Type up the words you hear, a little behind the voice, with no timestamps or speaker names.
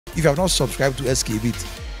If you have not subscribed to Skbeatz,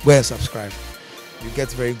 go and subscribe. You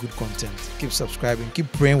get very good content. Keep subscribing,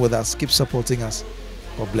 keep praying with us, keep supporting us.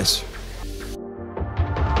 God bless you.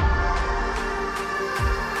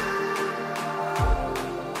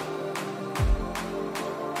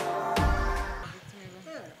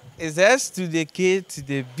 It's S to the K to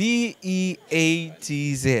the BEATZ.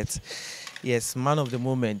 Yes, man of the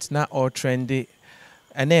moment. Not all trendy.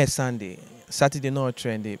 And then Sunday, Saturday not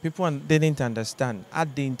trendy. People didn't understand. I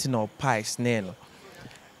didn't know pie snail.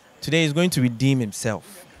 Today he's going to redeem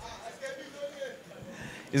himself.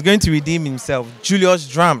 He's going to redeem himself. Julius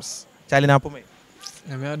drums. Charlie Napome.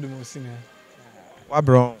 I'm not doing more. What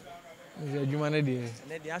bro? You man there.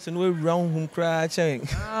 And they ask no round home cry chang.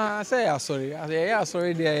 I say yeah sorry. I say yeah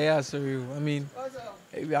sorry there. Yeah sorry. I mean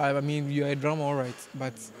you're a drummer, all right.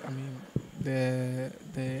 But I mean the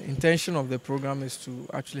intention of the program is to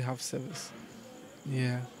actually have service.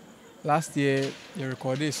 Yeah. Last year you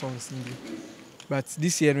recorded a song singing, but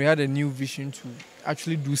this year we had a new vision to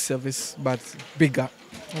actually do service, but bigger.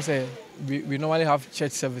 I say we normally have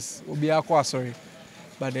church service. We'll be sorry,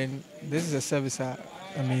 but then this is a service. I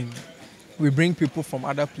mean. We bring people from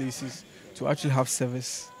other places to actually have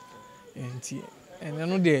service. And I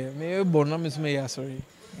know there, me born me sorry.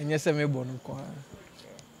 And yes, me born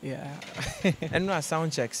yeah. And no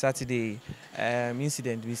sound check Saturday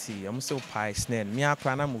incident we see. I'm so pie snare. Me a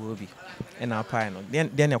plan am will be and our pie no.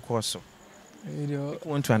 Then of course so. You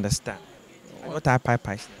want to understand. What are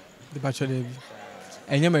pie? The bachelor David.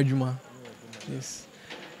 And you're my Juma. Yes.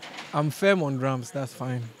 I'm firm on drums, that's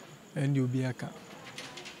fine. And you'll be a cat.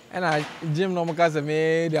 And I gym no because I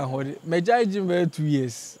made a holiday. Me gym for 2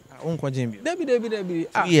 years. Unko gym. Debbie.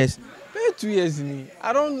 2 years. 2 years ni.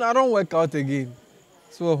 I don't work out again.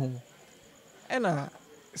 So home. And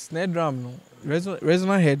snare drum no.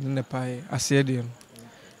 Resonant head in the pie. I said them.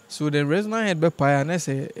 So the resonant head be pie and I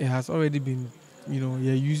say it has already been, you know,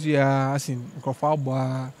 you usually as in profile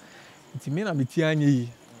bar. It mean I be tianye.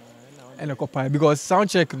 And a pie because sound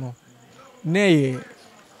check no. Nay.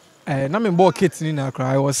 Na me bought kits in a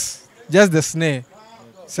cry was just the snare.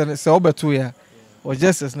 So over 2 years was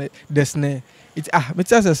just the snare. It me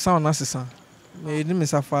just a sound as a sound. Me didn't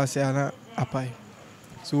miss a fast a pie.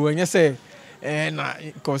 So when you say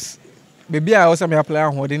because maybe I also may apply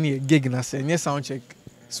on what any gig na say any sound check.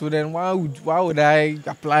 So then why would I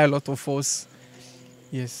apply a lot of force?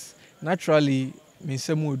 Yes, naturally me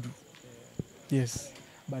say mood. Yes,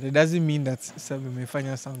 but it doesn't mean that seven may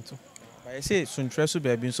find sound too. I say Suntresu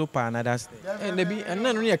be so pa another state. And then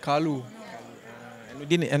only a kalu.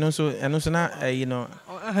 And also na you know.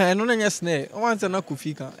 No na snare. Once na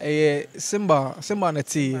kufika. Simba na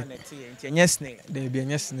tea. Yes snare. There be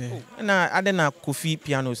a snare. Na ade na kofi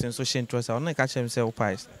piano sen so shentrosa. Ona catch himself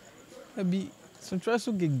pies. Be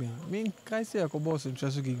Suntresu gig be. Me kai say akobo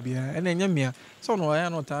Suntresu gig be. And then me so no ya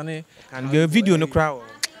no tane. And the video no crowd.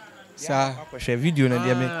 Sa share video na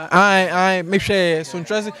dia me. I make sure so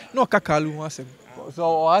interesting no kakalu wasem.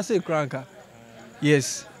 So I say cranka.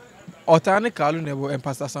 Yes. Otane kalu nebo and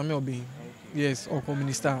Pastor Samuel being. Yes, or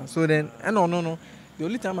communista. So then no. The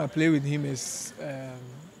only time I play with him is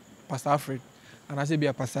Pastor Alfred. And I say be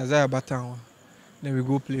a Pastor Isaiah Batan. Then we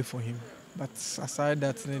go play for him. But aside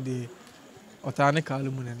that the Otane kalu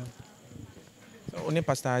munena. So only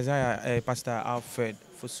Pastor Isaiah Pastor Alfred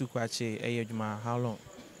for Sukwache Eyejuma how long?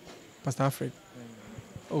 Pastor Alfred.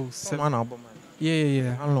 Oh, 7 album.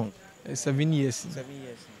 Yeah. How long? 7 years. 7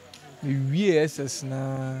 years. Years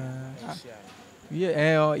na.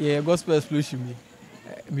 Yeah, gospel explosion me.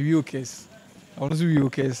 Maybe okay. I want to be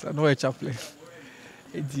okay. I know a chaplain.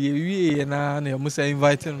 We na must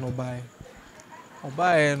invite no buy.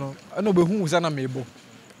 Oba no. I know be who was na mebo.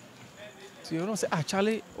 So you know say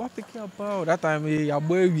Charlie, what pick up about that time your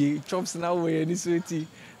boy we chops now we any sweetie.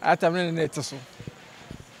 That time na net so.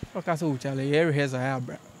 Okay, so Charlie, here has a hair.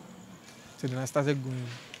 So then I started going.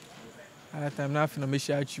 At that time, nothing I make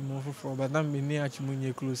sure you move for, but now me near you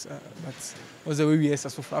move close. But was the way we so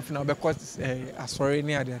far now because sorry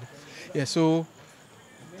near there. Yeah, so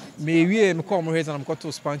maybe me come here and I'm got to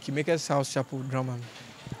Spanky make us house chapel drama.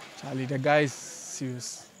 Charlie, the guy is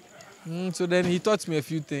serious. So then he taught me a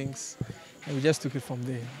few things, and we just took it from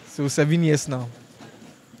there. So 7 years now.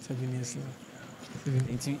 7 years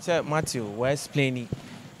now. So Matthew, we're explaining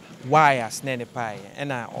why a snare pie,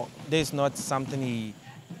 and this is not something he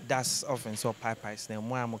does often. So pie snare.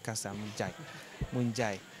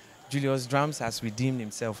 Munjai. Julius Drums has redeemed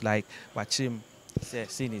himself. Like watch him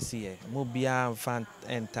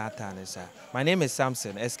My name is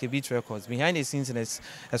Samson, Skbeatz Records. Behind the scenes and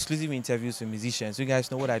exclusive interviews with musicians. You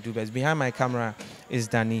guys know what I do best. Behind my camera is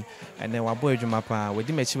Danny, and then Waboy Jumapa. We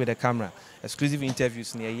did match with the camera. Exclusive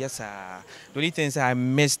interviews near the only things I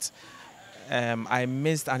missed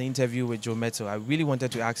an interview with Joe Metal. I really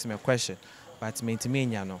wanted to ask him a question, but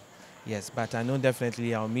no. Yes, but I know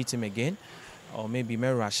definitely I'll meet him again, or maybe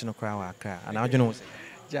Mary Rational Crown. And I don't know.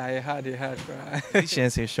 Yeah, I had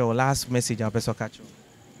Say show last message I'll catch you.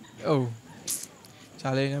 Oh,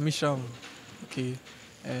 Charlie, I'm sure. Okay,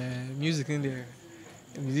 music in there,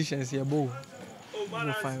 musicians here, both.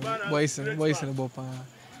 Boys in the bop.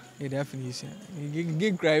 Yeah, definition.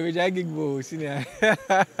 Gig cry, which I gig both.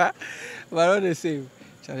 But all the same,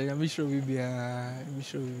 Charlie, I'm sure we'll be a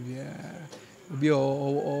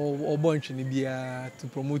bunch to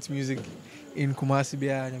promote music in Kumasi.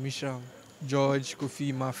 Nyamisha, George,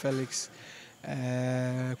 Kofi, Ma Felix,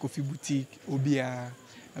 Kofi Boutique, Obia.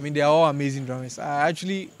 I mean, they are all amazing drummers. I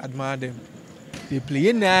actually admire them. They play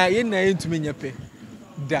into me nyape.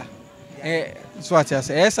 Da. So what I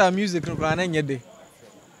say, yes, our music no plan any day.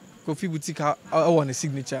 Kofi Boutique, I want a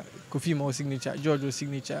signature. Kofi Ma signature. George was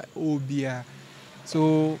signature. Obia.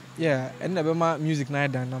 So yeah, and never my music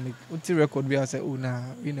night dynamic. Until record we say, oh nah,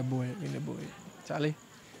 win a boy. Charlie,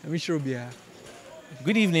 let me show you.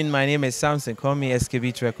 Good evening, my name is Samson. Call me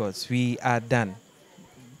Skbeatz Records. We are done.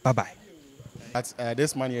 Bye-bye.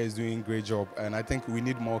 This man here is doing a great job, and I think we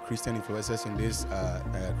need more Christian influencers in this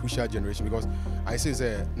crucial generation, because I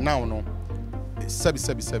say now, no, the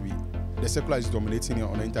secular is dominating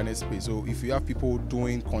on the internet space. So if you have people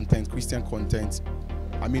doing content, Christian content,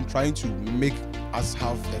 I mean, trying to make us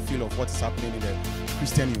have a feel of what is happening in the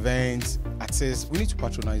Christian events, access, we need to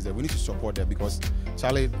patronize them, we need to support them, because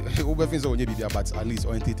Charlie, but at least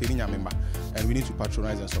or entertaining a member, and we need to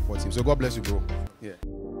patronize and support him. So God bless you, bro. Yeah.